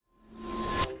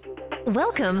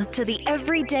Welcome to the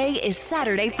Every Day is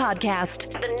Saturday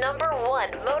podcast, the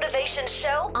 #1 motivation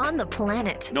show on the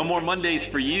planet. No more Mondays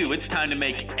for you. It's time to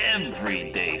make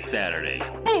every day Saturday.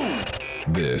 Boom!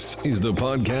 This is the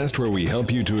podcast where we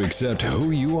help you to accept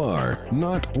who you are,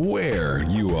 not where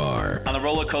you are. On the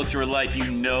roller coaster of life,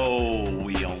 you know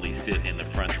we only sit in the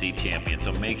front seat, champion.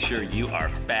 So make sure you are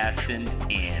fastened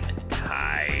in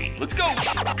tight. Let's go!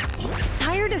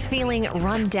 Tired of feeling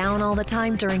run down all the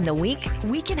time during the week?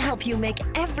 We can help you make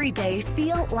every day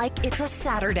feel like it's a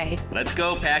Saturday. Let's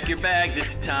go. Pack your bags.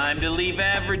 It's time to leave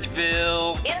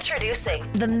Averageville. Introducing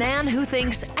the man who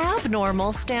thinks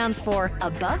abnormal stands for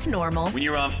above normal. When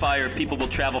you're on fire, people will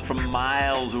travel from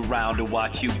miles around to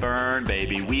watch you burn,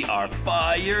 baby. We are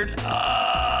fired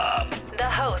up. The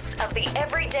host of the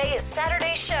Every Day is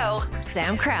Saturday show,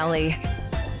 Sam Crowley.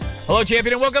 Hello,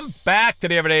 champion, and welcome back to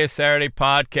the Every Day is Saturday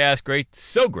podcast. Great,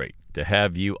 so great to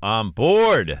have you on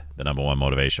board, the #1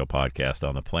 motivational podcast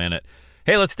on the planet.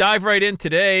 Hey, let's dive right in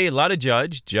today. A lot of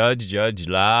judge, a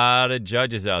lot of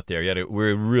judges out there.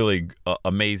 We're really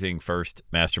amazing first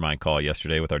mastermind call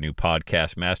yesterday with our new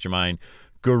podcast mastermind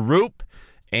group.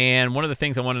 And one of the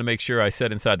things I wanted to make sure I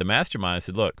said inside the mastermind, I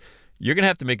said, look, you're going to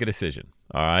have to make a decision,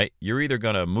 all right? You're either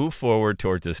going to move forward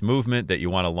towards this movement that you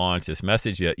want to launch, this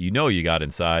message that you know you got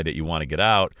inside that you want to get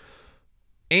out,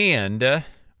 and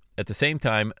at the same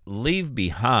time, leave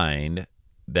behind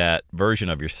that version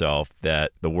of yourself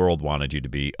that the world wanted you to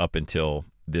be up until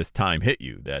this time hit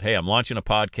you. That, hey, I'm launching a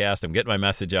podcast. I'm getting my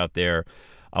message out there.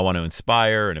 I want to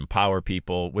inspire and empower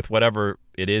people with whatever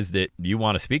it is that you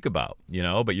want to speak about,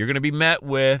 but you're going to be met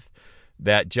with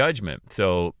that judgment.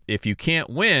 So if you can't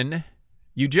win,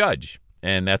 you judge.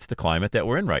 And that's the climate that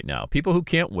we're in right now. People who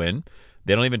can't win,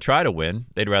 they don't even try to win.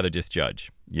 They'd rather just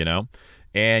judge,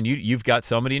 And you've got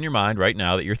somebody in your mind right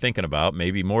now that you're thinking about,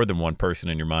 maybe more than one person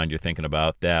in your mind you're thinking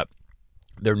about, that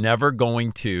they're never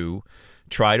going to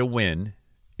try to win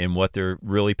in what they're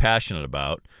really passionate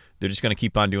about. They're just going to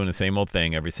keep on doing the same old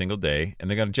thing every single day, and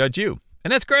they're going to judge you.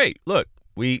 And that's great. Look,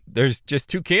 there's just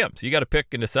two camps. You got to pick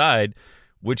and decide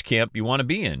which camp you want to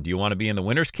be in. Do you want to be in the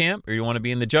winner's camp, or do you want to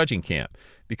be in the judging camp?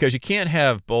 Because you can't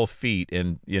have both feet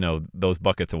in, those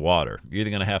buckets of water. You're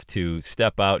either going to have to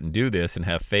step out and do this and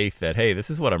have faith that, hey, this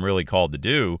is what I'm really called to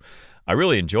do. I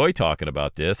really enjoy talking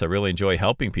about this. I really enjoy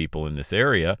helping people in this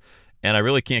area. And I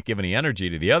really can't give any energy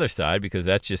to the other side because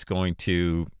that's just going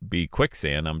to be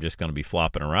quicksand I'm just going to be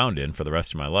flopping around in for the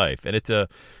rest of my life. And it's a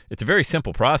very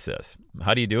simple process.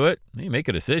 How do you do it? You make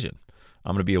a decision.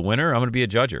 I'm going to be a winner. I'm going to be a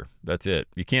judger. That's it.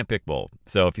 You can't pick both.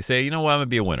 So if you say, you know what, I'm going to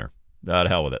be a winner. To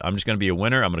hell with it. I'm just going to be a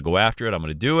winner. I'm going to go after it. I'm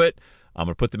going to do it. I'm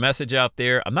going to put the message out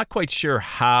there. I'm not quite sure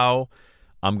how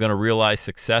I'm going to realize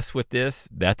success with this.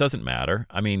 That doesn't matter.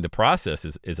 I mean, the process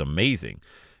is amazing.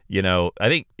 I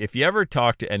think if you ever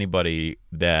talk to anybody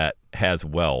that has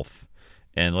wealth,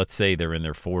 and let's say they're in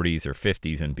their 40s or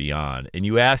 50s and beyond, and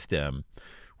you ask them,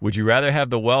 would you rather have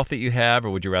the wealth that you have,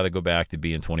 or would you rather go back to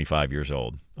being 25 years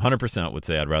old? 100% would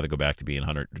say I'd rather go back to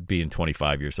being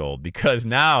 25 years old, because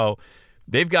now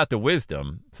they've got the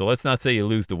wisdom. So let's not say you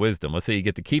lose the wisdom. Let's say you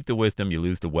get to keep the wisdom, you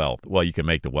lose the wealth. Well, you can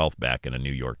make the wealth back in a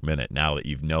New York minute now that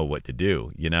you know what to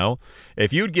do,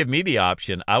 If you'd give me the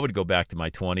option, I would go back to my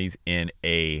 20s in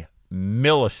a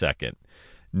millisecond.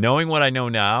 Knowing what I know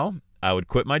now, I would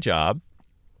quit my job.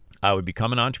 I would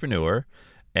become an entrepreneur,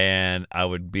 and I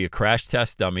would be a crash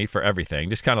test dummy for everything,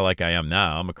 just kind of like I am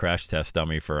now. I'm a crash test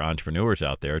dummy for entrepreneurs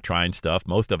out there trying stuff.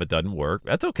 Most of it doesn't work.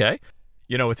 That's okay.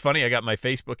 It's funny. I got my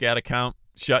Facebook ad account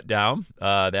shut down.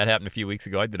 That happened a few weeks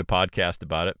ago. I did a podcast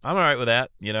about it. I'm all right with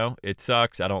that. It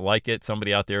sucks. I don't like it.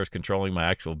 Somebody out there is controlling my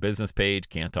actual business page.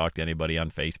 Can't talk to anybody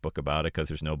on Facebook about it because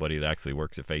there's nobody that actually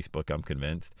works at Facebook, I'm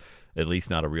convinced. At least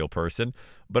not a real person.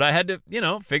 But I had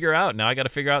to, figure out. Now I got to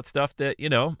figure out stuff that,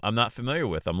 I'm not familiar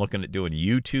with. I'm looking at doing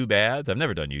YouTube ads. I've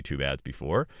never done YouTube ads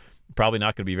before. Probably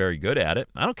not going to be very good at it.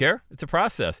 I don't care. It's a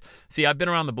process. See, I've been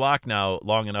around the block now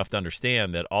long enough to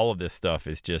understand that all of this stuff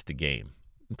is just a game.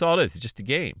 That's all it is. It's just a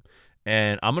game.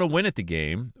 And I'm going to win at the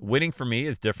game. Winning for me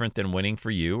is different than winning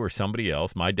for you or somebody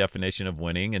else. My definition of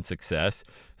winning and success,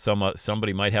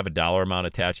 somebody might have a dollar amount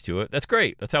attached to it. That's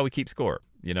great. That's how we keep score.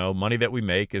 Money that we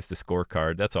make is the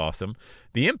scorecard. That's awesome.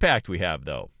 The impact we have,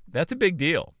 though, that's a big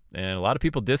deal. And a lot of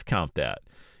people discount that.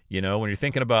 When you're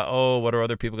thinking about, what are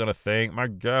other people going to think? My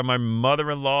God, my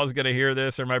mother-in-law is going to hear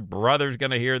this, or my brother's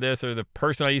going to hear this, or the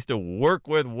person I used to work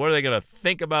with, what are they going to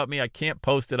think about me? I can't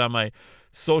post it on my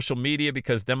social media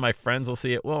because then my friends will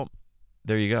see it. Well,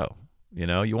 there you go.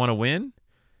 You want to win,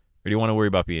 or do you want to worry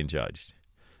about being judged?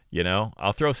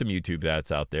 I'll throw some YouTube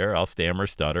ads out there. I'll stammer,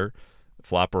 stutter,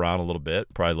 flop around a little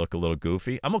bit, probably look a little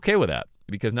goofy. I'm okay with that.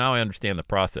 because now I understand the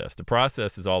process. The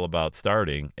process is all about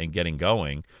starting and getting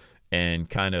going and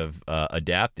kind of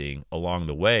adapting along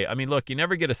the way. I mean, look, you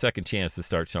never get a second chance to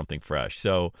start something fresh.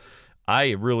 So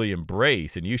I really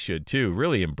embrace, and you should too,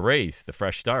 really embrace the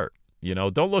fresh start. You know,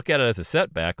 don't look at it as a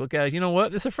setback. Look at it as, you know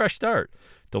what, this is a fresh start.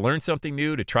 To learn something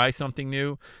new, to try something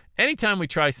new. Anytime we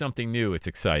try something new, it's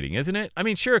exciting, isn't it? I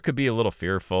mean, sure, it could be a little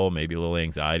fearful, maybe a little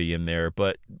anxiety in there,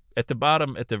 but at the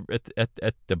bottom, at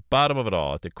the bottom of it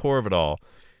all, at the core of it all,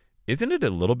 isn't it a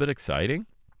little bit exciting?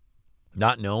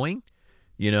 Not knowing,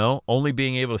 you know, only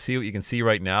being able to see what you can see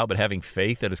right now, but having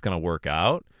faith that it's going to work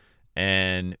out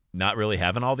and not really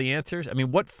having all the answers. I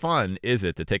mean, what fun is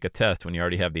it to take a test when you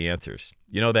already have the answers?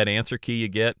 You know, that answer key you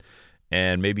get,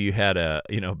 and maybe you had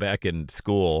back in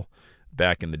school,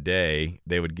 back in the day,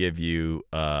 they would give you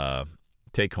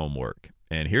take-home work.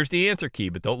 And here's the answer key,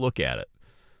 but don't look at it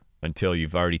until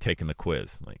you've already taken the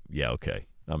quiz. Like, yeah, okay,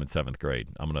 I'm in 7th grade.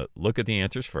 I'm going to look at the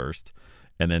answers first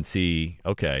and then see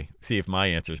if my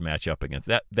answers match up against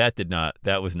that.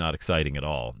 That was not exciting at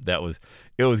all.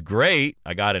 It was great.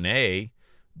 I got an A,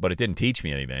 but it didn't teach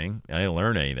me anything. I didn't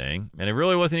learn anything. And it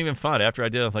really wasn't even fun. After I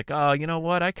did, I was like, oh, you know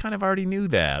what? I kind of already knew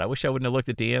that. I wish I wouldn't have looked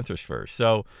at the answers first.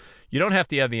 So you don't have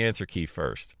to have the answer key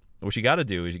first. What you got to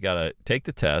do is you got to take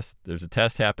the test. There's a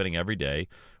test happening every day,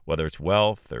 whether it's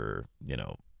wealth or,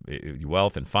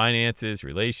 wealth and finances,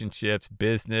 relationships,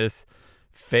 business,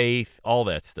 faith, all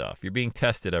that stuff. You're being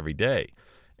tested every day.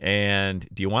 And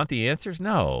do you want the answers?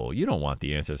 No, you don't want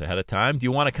the answers ahead of time. Do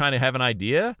you want to kind of have an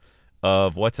idea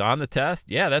of what's on the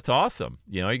test? Yeah, that's awesome.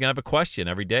 You know, you're going to have a question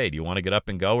every day. Do you want to get up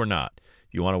and go or not?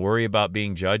 Do you want to worry about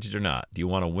being judged or not? Do you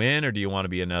want to win, or do you want to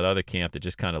be in that other camp that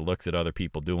just kind of looks at other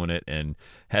people doing it and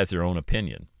has their own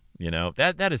opinion? You know,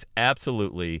 that is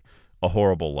absolutely a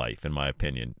horrible life, in my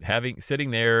opinion.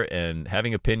 Sitting there and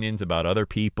having opinions about other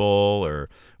people or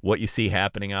what you see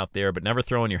happening out there, but never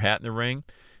throwing your hat in the ring.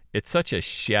 It's such a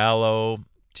shallow,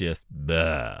 just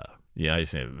blah. Yeah,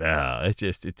 I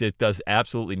just say, it does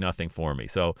absolutely nothing for me.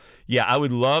 So, yeah, I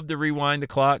would love to rewind the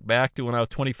clock back to when I was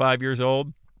 25 years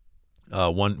old.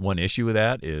 One issue with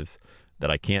that is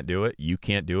that I can't do it. You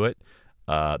can't do it.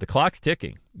 The clock's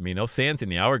ticking. I mean, those sands in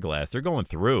the hourglass, they're going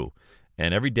through.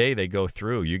 And every day they go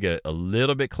through, you get a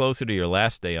little bit closer to your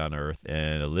last day on earth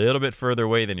and a little bit further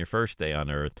away than your first day on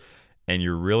earth. And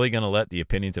you're really going to let the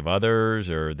opinions of others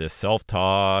or this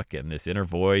self-talk and this inner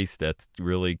voice that's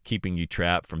really keeping you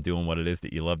trapped from doing what it is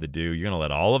that you love to do. You're going to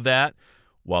let all of that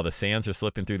while the sands are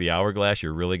slipping through the hourglass.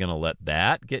 You're really going to let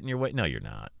that get in your way? No, you're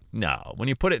not. No. When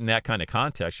you put it in that kind of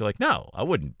context, you're like, no, I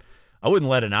wouldn't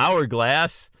let an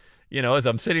hourglass, as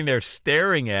I'm sitting there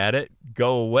staring at it,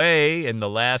 go away and the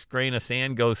last grain of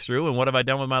sand goes through. And what have I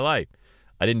done with my life?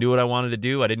 I didn't do what I wanted to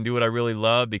do. I didn't do what I really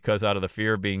loved because out of the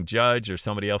fear of being judged or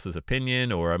somebody else's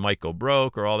opinion, or I might go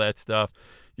broke or all that stuff.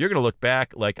 You're going to look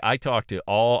back. Like I talk to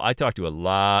a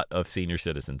lot of senior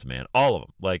citizens, man, all of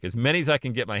them, like as many as I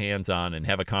can get my hands on and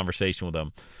have a conversation with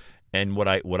them. And what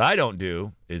I don't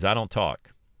do is I don't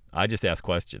talk. I just ask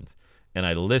questions and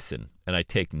I listen and I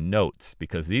take notes,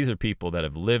 because these are people that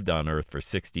have lived on earth for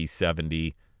 60,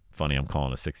 70. Funny, I'm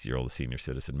calling a 60-year-old a senior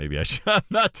citizen. Maybe I'm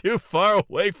not too far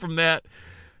away from that.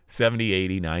 70,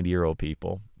 80, 90-year-old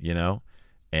people,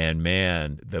 And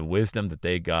man, the wisdom that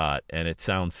they got, and it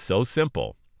sounds so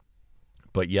simple,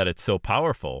 but yet it's so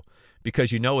powerful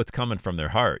because it's coming from their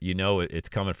heart. It's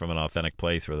coming from an authentic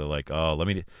place where they're like, oh, let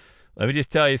me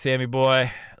just tell you, Sammy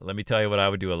boy, let me tell you what I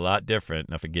would do a lot different.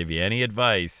 And if I give you any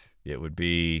advice, it would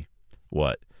be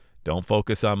what? Don't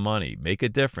focus on money. Make a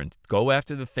difference. Go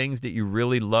after the things that you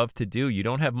really love to do. You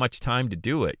don't have much time to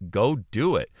do it. Go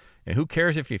do it. And who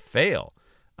cares if you fail?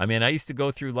 I mean, I used to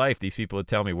go through life. These people would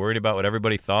tell me, worried about what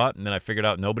everybody thought. And then I figured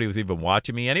out nobody was even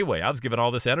watching me anyway. I was giving all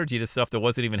this energy to stuff that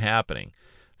wasn't even happening.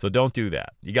 So don't do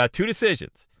that. You got two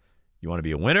decisions. You want to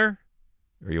be a winner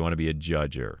or you want to be a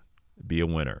judger. Be a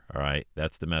winner, all right?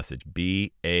 That's the message.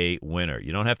 Be a winner.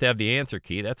 You don't have to have the answer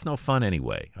key. That's no fun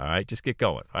anyway, all right? Just get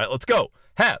going. All right, let's go.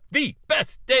 Have the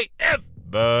best day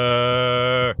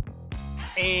ever.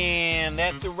 And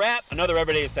that's a wrap. Another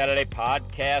Everyday is Saturday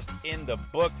podcast in the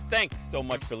books. Thanks so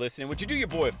much for listening. Would you do your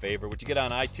boy a favor? Would you get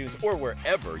on iTunes or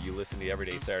wherever you listen to the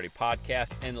Everyday Saturday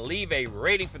podcast and leave a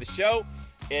rating for the show?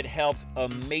 It helps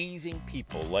amazing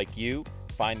people like you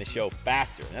find the show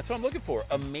faster. And that's what I'm looking for.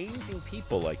 Amazing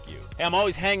people like you. Hey, I'm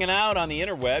always hanging out on the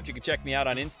interwebs. You can check me out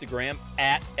on Instagram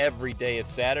at Everyday is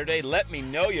Saturday. Let me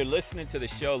know you're listening to the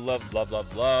show.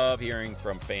 Love hearing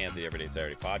from fans of the Everyday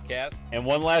Saturday podcast. And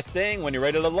one last thing, when you're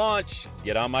ready to launch,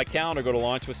 get on my calendar, go to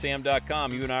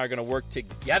launchwithsam.com. You and I are going to work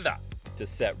together to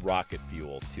set rocket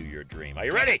fuel to your dream. Are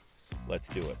you ready? Let's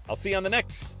do it. I'll see you on the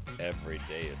next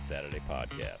Everyday is Saturday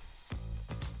podcast.